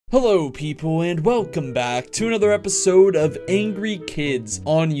Hello people, and welcome back to another episode of Angry Kids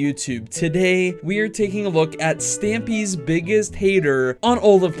on YouTube. Today, we are taking a look at Stampy's biggest hater on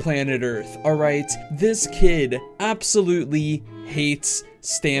all of planet Earth. Alright, this kid absolutely hates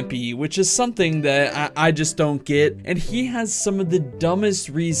Stampy, which is something that I just don't get, and he has some of the dumbest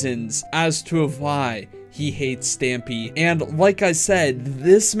reasons as to why he hates Stampy. And like I said,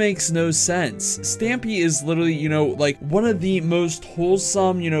 this makes no sense. Stampy is literally, like one of the most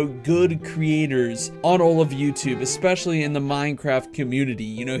wholesome, good creators on all of YouTube, especially in the Minecraft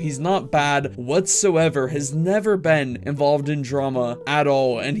community. He's not bad whatsoever, has never been involved in drama at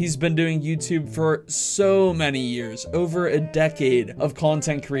all, and he's been doing YouTube for so many years. Over a decade of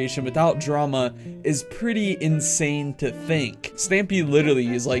content creation without drama is pretty insane to think. Stampy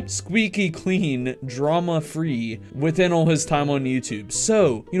literally is like squeaky clean, drama free within all his time on YouTube.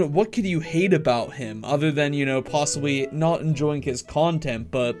 So, what could you hate about him other than, possibly not enjoying his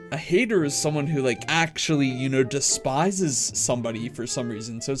content? But a hater is someone who actually, despises somebody for some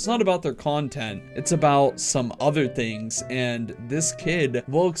reason. So it's not about their content, it's about some other things, and this kid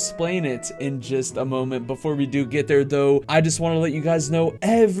will explain it in just a moment. Before we do get there though, I just want to let you guys know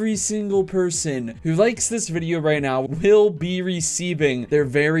every single person who likes this video right now will be receiving their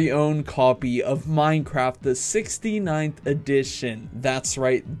very own copy of Minecraft, the 69th edition. That's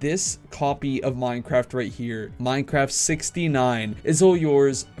right, this copy of Minecraft right here, Minecraft 69, is all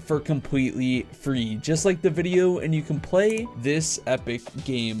yours for completely free, just like the video, and you can play this epic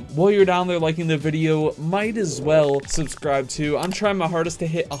game. While you're down there liking the video, might as well subscribe too. I'm trying my hardest to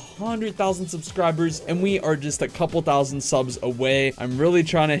hit 100,000 subscribers, and we are just a couple thousand subs away. I'm really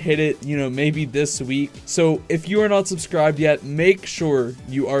trying to hit it, maybe this week. So if you are not subscribed yet, make sure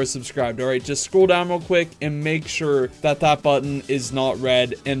you are subscribed. All right, just scroll down real quick and make sure that that button is not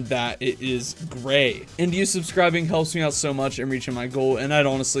red and that it is gray. And you subscribing helps me out so much in reaching my goal, and I'd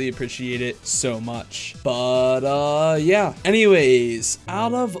honestly appreciate it so much. But yeah, anyways,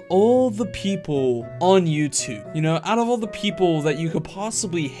 out of all the people on YouTube, out of all the people that you could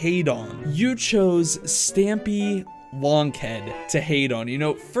possibly hate on, you chose Stampylonghead to hate on.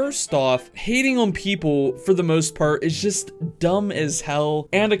 First off, hating on people for the most part is just dumb as hell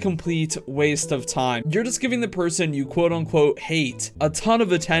and a complete waste of time. You're just giving the person you quote unquote hate a ton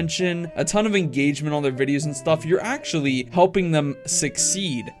of attention, a ton of engagement on their videos and stuff. You're actually helping them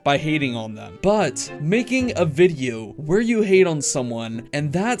succeed by hating on them. But making a video where you hate on someone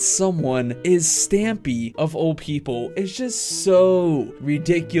and that someone is Stampy of all people is just so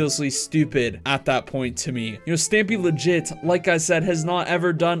ridiculously stupid at that point to me. Stampy legit, like I said, has not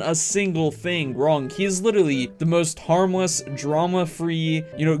ever done a single thing wrong. He is literally the most harmless, drama-free,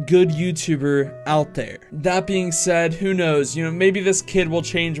 good YouTuber out there. That being said, who knows, maybe this kid will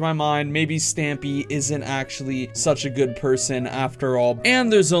change my mind. Maybe Stampy isn't actually such a good person after all.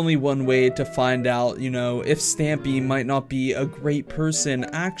 And there's only one way to find out, if Stampy might not be a great person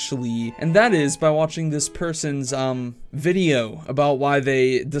actually, and that is by watching this person's, video about why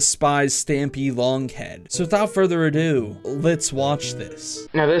they despise Stampylonghead. So without further ado, let's watch this.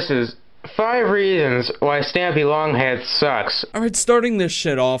 Now this is 5 reasons why Stampylonghead sucks. Alright, starting this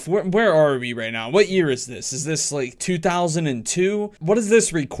shit off, where are we right now? What year is this? Is this like 2002? What is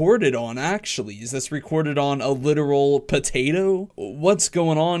this recorded on actually? Is this recorded on a literal potato? What's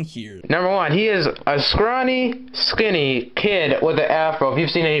going on here? Number 1, he is a scrawny, skinny kid with an afro. If you've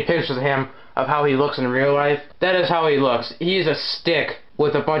seen any pictures of him, of how he looks in real life, that is how he looks. He's a stick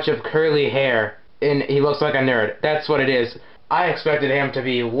with a bunch of curly hair, and he looks like a nerd. That's what it is. I expected him to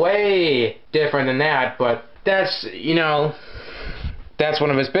be way different than that, but that's, that's one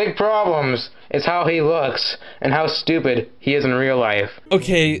of his big problems, is how he looks and how stupid he is in real life.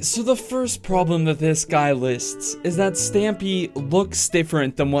 Okay, so the first problem that this guy lists is that Stampy looks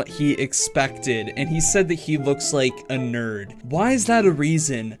different than what he expected, and he said that he looks like a nerd. Why is that a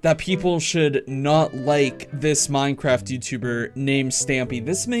reason that people should not like this Minecraft YouTuber named Stampy?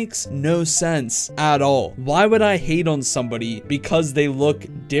 This makes no sense at all. Why would I hate on somebody because they look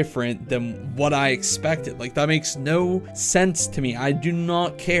different than what I expected? That makes no sense to me. I do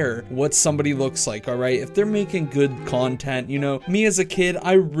not care what somebody looks like, alright? If they're making good content, me as a kid,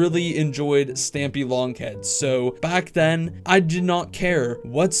 I really enjoyed Stampylonghead. So back then, I did not care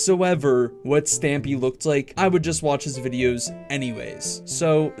whatsoever what Stampy looked like. I would just watch his videos anyways.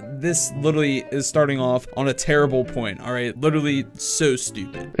 So this literally is starting off on a terrible point, alright? Literally so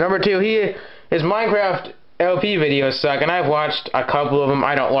stupid. Number 2, his Minecraft LP videos suck, and I've watched a couple of them.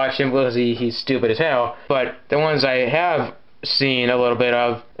 I don't watch him because he's stupid as hell, but the ones I have seen a little bit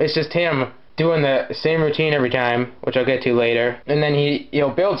of, it's just him doing the same routine every time, which I'll get to later, and then he'll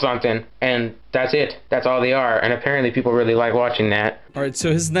build something, and That's it. That's all they are. And apparently people really like watching that. Alright,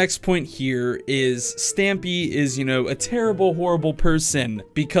 so his next point here is Stampy is, you know, a terrible, horrible person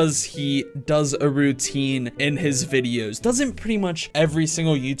because he does a routine in his videos. Doesn't pretty much every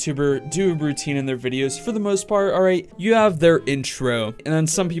single YouTuber do a routine in their videos for the most part, alright? You have their intro, and then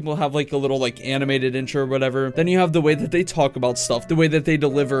some people have like a little like animated intro or whatever. Then you have the way that they talk about stuff, the way that they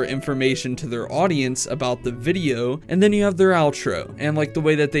deliver information to their audience about the video, and then you have their outro, and like the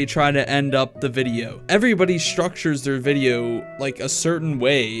way that they try to end up the video. Everybody structures their video like a certain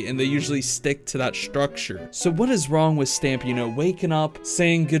way, and they usually stick to that structure. So what is wrong with Stampy, you know, waking up,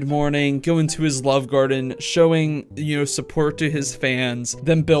 saying good morning, going to his love garden, showing, you know, support to his fans,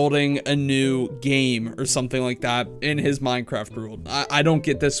 then building a new game or something like that in his Minecraft world? I don't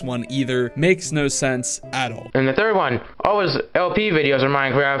get this one either. Makes no sense at all. And the third one, all his LP videos in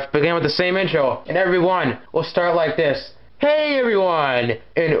Minecraft begin with the same intro, and every one will start like this. Hey everyone,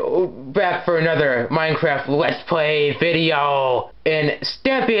 and back for another Minecraft Let's Play video in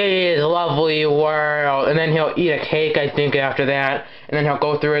Stampy's lovely world. And then he'll eat a cake, I think, after that. And then he'll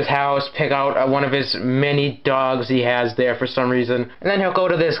go through his house, pick out one of his many dogs he has there for some reason. And then he'll go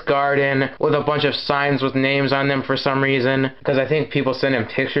to this garden with a bunch of signs with names on them for some reason. Because I think people send him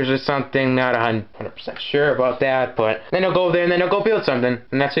pictures or something, not 100% sure about that. But then he'll go there and then he'll go build something,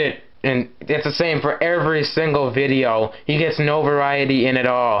 and that's it. And it's the same for every single video. He gets no variety in it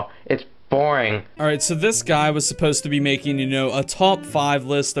all. It's boring. Alright, so this guy was supposed to be making, you know, a top 5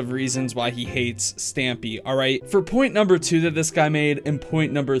 list of reasons why he hates Stampy, alright? For point number 2 that this guy made and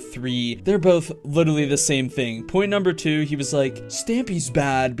point number 3, they're both literally the same thing. Point number 2, he was like, Stampy's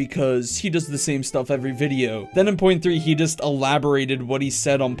bad because he does the same stuff every video. Then in point 3, he just elaborated what he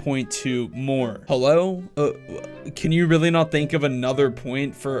said on point 2 more. Hello? Can you really not think of another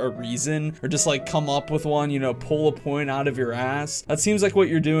point for a reason? Or just like come up with one, you know, pull a point out of your ass? That seems like what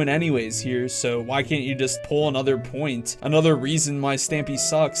you're doing anyways here, so why can't you just pull another point, another reason why Stampy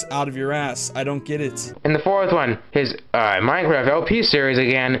sucks out of your ass? I don't get it. And the fourth one, his Minecraft LP series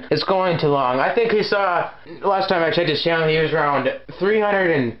again, is going too long. I think he saw, last time I checked his channel, he was around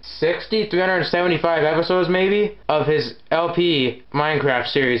 375 episodes maybe of his LP Minecraft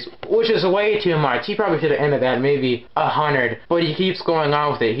series, which is way too much. He probably should have ended that maybe 100, but he keeps going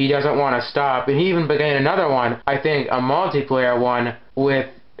on with it. He doesn't want to stop, and he even began another one, I think a multiplayer one with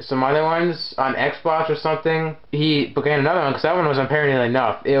some other ones on Xbox or something. He began another one because that one was apparently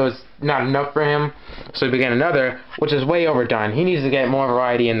enough. It was not enough for him, so he began another, which is way overdone. He needs to get more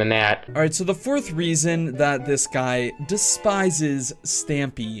variety in than that. Alright, so the fourth reason that this guy despises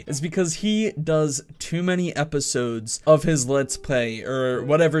Stampy is because he does too many episodes of his Let's Play or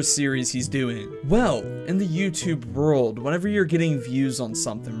whatever series he's doing. Well, in the YouTube world, whenever you're getting views on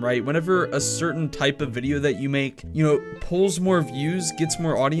something, right? Whenever a certain type of video that you make, you know, pulls more views, gets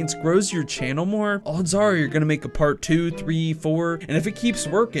more audience, grows your channel more, odds are you're gonna make a part 2, 3, 4, and if it keeps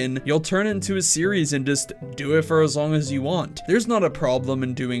working, you'll turn it into a series and just do it for as long as you want. There's not a problem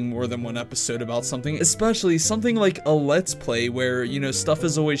in doing more than one episode about something, especially something like a Let's Play where, you know, stuff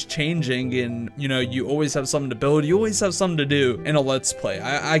is always changing and, you know, you always have something to build, you always have something to do in a Let's Play.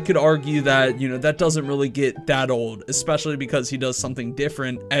 I could argue that, you know, that doesn't really get that old, especially because he does something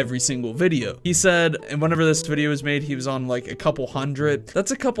different every single video. He said, and whenever this video was made, he was on like a couple hundred.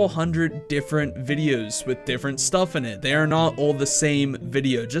 That's a couple hundred different videos with different stuff in it. They are not all the same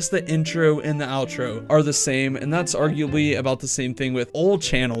video. Just the intro and the outro are the same, and that's arguably about the same thing with all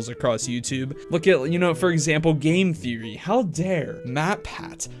channels across YouTube. Look at, you know, for example, Game Theory. How dare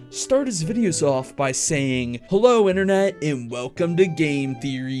MatPat start his videos off by saying, hello internet and welcome to Game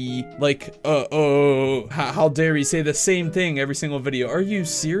Theory. Like, how dare he say the same thing every single video? Are you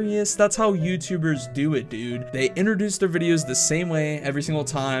serious? That's how YouTubers do it, dude. They introduce their videos the same way every single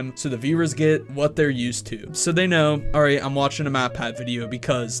time so the viewers get what they're used to. So they know, alright, I'm watching a MatPat video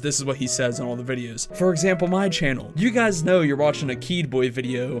because this is what he says in all the videos. For example, my channel. You guys know you're watching a Keyed Boy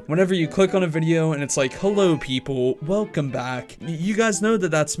video. Whenever you click on a video and it's like, hello people, welcome back. You guys know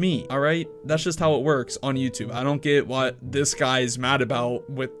that that's me, alright? That's just how it works on YouTube. I don't get what this guy is mad about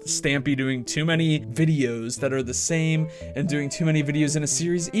with Stampy doing too many videos that are the same and doing too many videos in a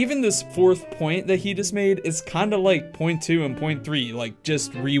series. Even this fourth point that he just made is kind of like point 2 and point 3, like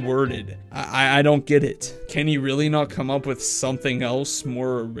just reworded. I don't get it. Can he really not come up with something else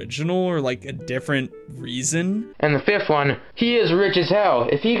more original or like a different reason? And the fifth one, he is rich as hell.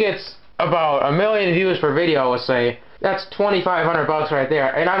 If he gets about 1 million views per video, let's say, That's $2,500 right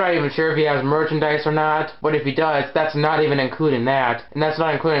there. And I'm not even sure if he has merchandise or not, but if he does, that's not even including that. And that's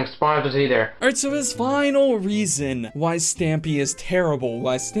not including sponsors either. Alright, so his final reason why Stampy is terrible,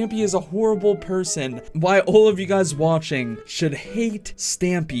 why Stampy is a horrible person, why all of you guys watching should hate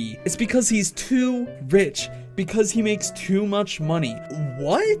Stampy, it's because he's too rich. Because he makes too much money.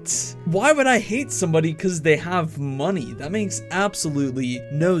 What? Why would I hate somebody because they have money? That makes absolutely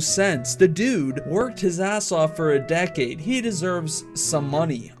no sense. The dude worked his ass off for a decade. He deserves some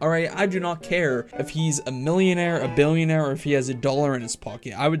money. All right, I do not care if he's a millionaire, a billionaire, or if he has $1 in his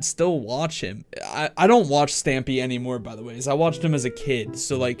pocket. I would still watch him. I don't watch Stampy anymore, by the way. I watched him as a kid.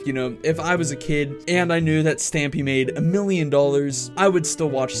 So like, you know, if I was a kid and I knew that Stampy made $1 million, I would still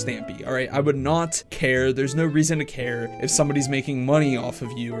watch Stampy. All right, I would not care. There's no reason to care if somebody's making money off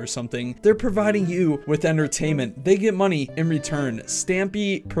of you or something. They're providing you with entertainment. They get money in return.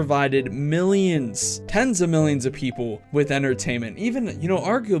 Stampy provided millions, tens of millions of people with entertainment. Even, you know,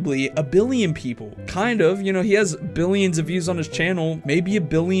 arguably 1 billion people. Kind of, you know, he has billions of views on his channel. Maybe 1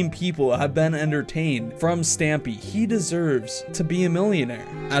 billion people have been entertained from Stampy. He deserves to be a millionaire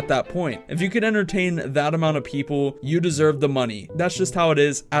at that point. If you could entertain that amount of people, you deserve the money. That's just how it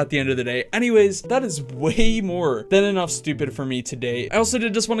is at the end of the day. Anyways, that is way more than enough stupid for me today. I also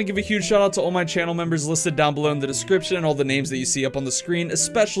did just want to give a huge shout out to all my channel members listed down below in the description and all the names that you see up on the screen,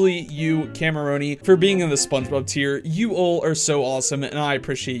 especially you, Cameroni, for being in the SpongeBob tier. You all are so awesome, and I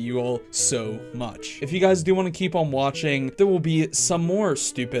appreciate you all so much. If you guys do want to keep on watching, there will be some more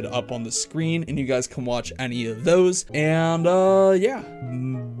stupid up on the screen, and you guys can watch any of those. And yeah,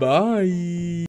 bye.